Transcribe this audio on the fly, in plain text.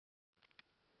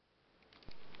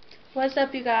What's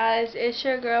up, you guys? It's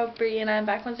your girl Bree, and I'm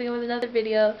back once again with another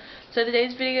video. So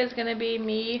today's video is gonna be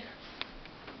me,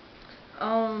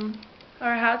 or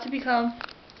how to become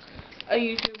a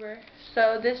YouTuber.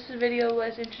 So this video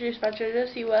was introduced by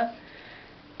JoJo Siwa,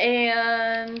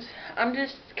 and I'm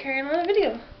just carrying on the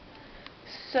video.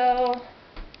 So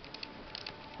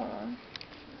hold on.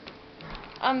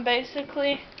 I'm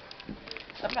basically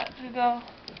about to go.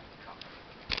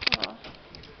 Hold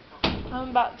on. I'm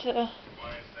about to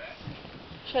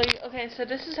show you. Okay, so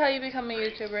this is how you become a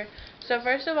YouTuber. So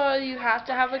first of all, you have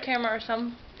to have a camera or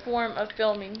some form of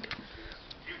filming.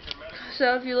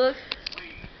 So if you look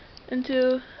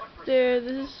into there,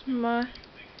 that's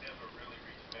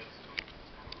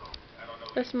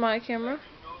my camera.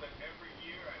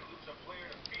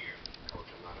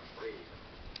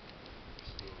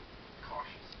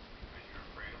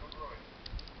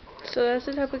 So that's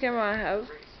the type of camera I have.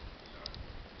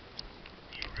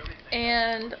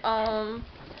 And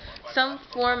some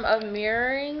form of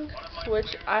mirroring,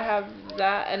 which I have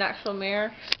that, an actual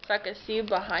mirror, so I can see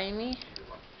behind me.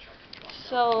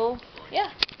 So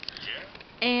yeah.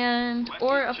 And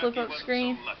or a flip up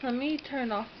screen. Let me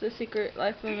turn off the Secret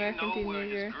Life of American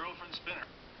Teenager.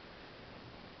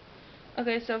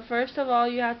 Okay, so first of all,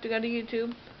 you have to go to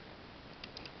YouTube.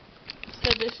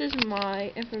 So this is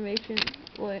my information.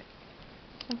 Wait,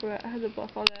 I forgot I had to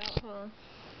block all that out. Hold on.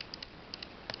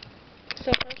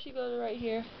 So first you go to right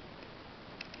here.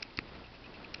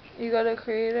 You go to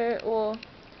creator. Well,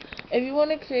 if you want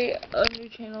to create a new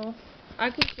channel, I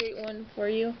can create one for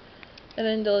you and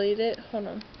then delete it. Hold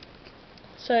on.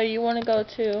 So you want to go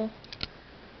to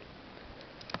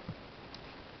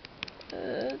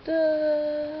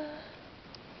the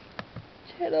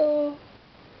channel.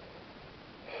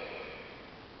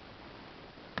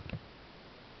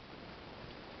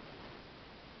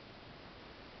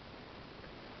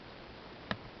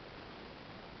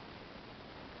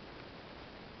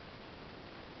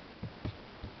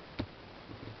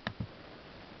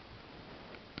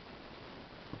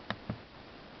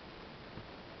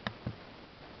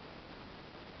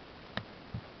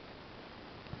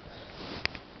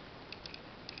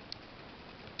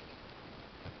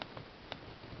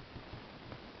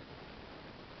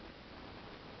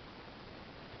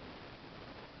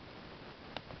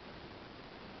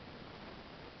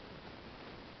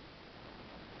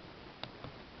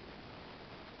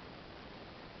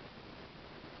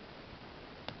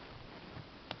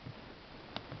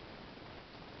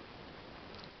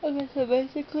 Okay, so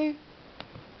basically,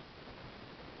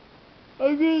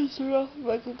 I'm gonna start off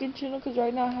my cooking channel because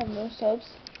right now I have no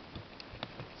subs,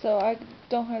 so I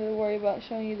don't have to worry about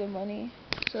showing you the money.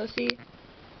 So see,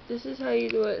 this is how you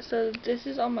do it. So this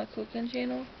is on my cooking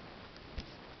channel.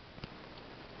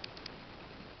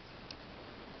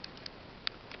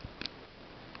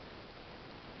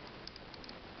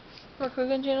 My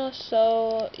cooking channel,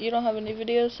 so you don't have any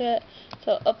videos yet,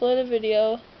 so upload a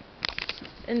video.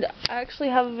 And I actually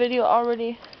have a video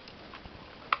already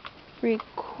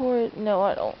record. No,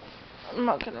 I don't. I'm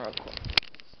not gonna record.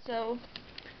 So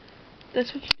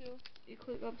that's what you do. You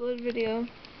click upload video.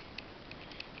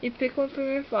 You pick one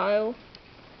from your file.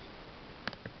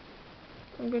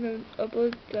 I'm gonna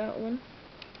upload that one.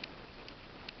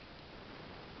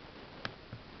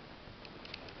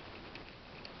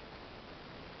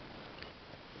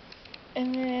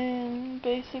 And then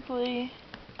basically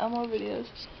add more videos.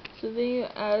 So then you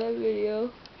add a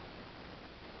video.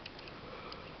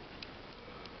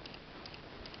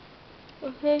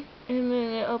 Okay, and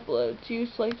then it uploads. You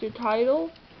select your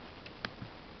title.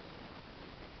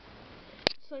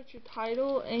 Select your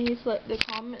title and you select the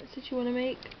comments that you want to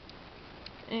make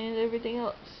and everything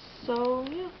else. So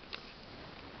yeah.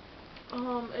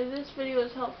 If this video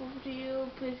is helpful to you,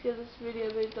 please give this video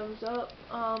a big thumbs up.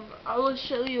 I will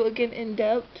show you again in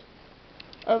depth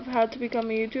of how to become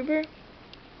a YouTuber.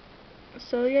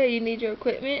 So yeah, you need your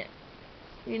equipment.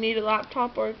 You need a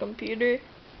laptop or a computer.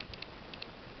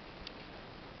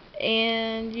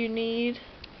 And you need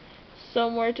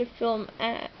somewhere to film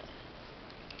at.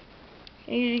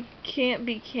 And you can't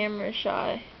be camera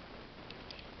shy.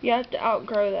 You have to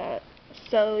outgrow that.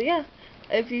 So yeah,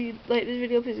 if you like this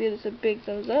video, please give us a big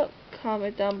thumbs up.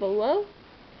 Comment down below.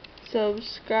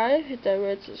 Subscribe. Hit that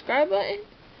red subscribe button.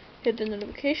 Hit the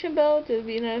notification bell to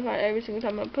be notified every single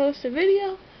time I post a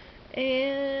video.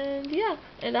 And yeah,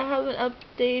 and I have an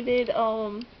update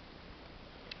on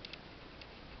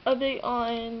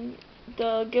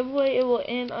the giveaway. It will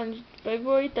end on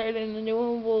February 3rd and the new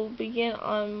one will begin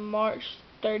on March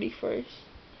 31st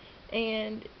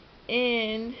and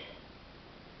end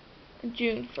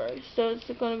June 1st. So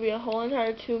it's going to be a whole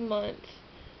entire 2 months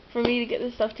for me to get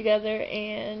this stuff together,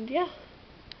 and yeah,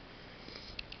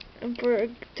 and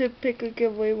to pick a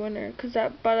giveaway winner, because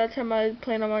by that time I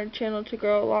plan on my channel to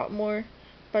grow a lot more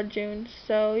by June.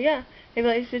 So yeah, if you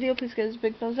like this video, please give us a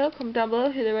big thumbs up, comment down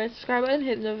below, hit the red subscribe button,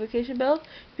 hit the notification bell to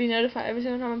be notified every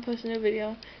single time I post a new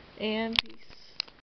video, and peace.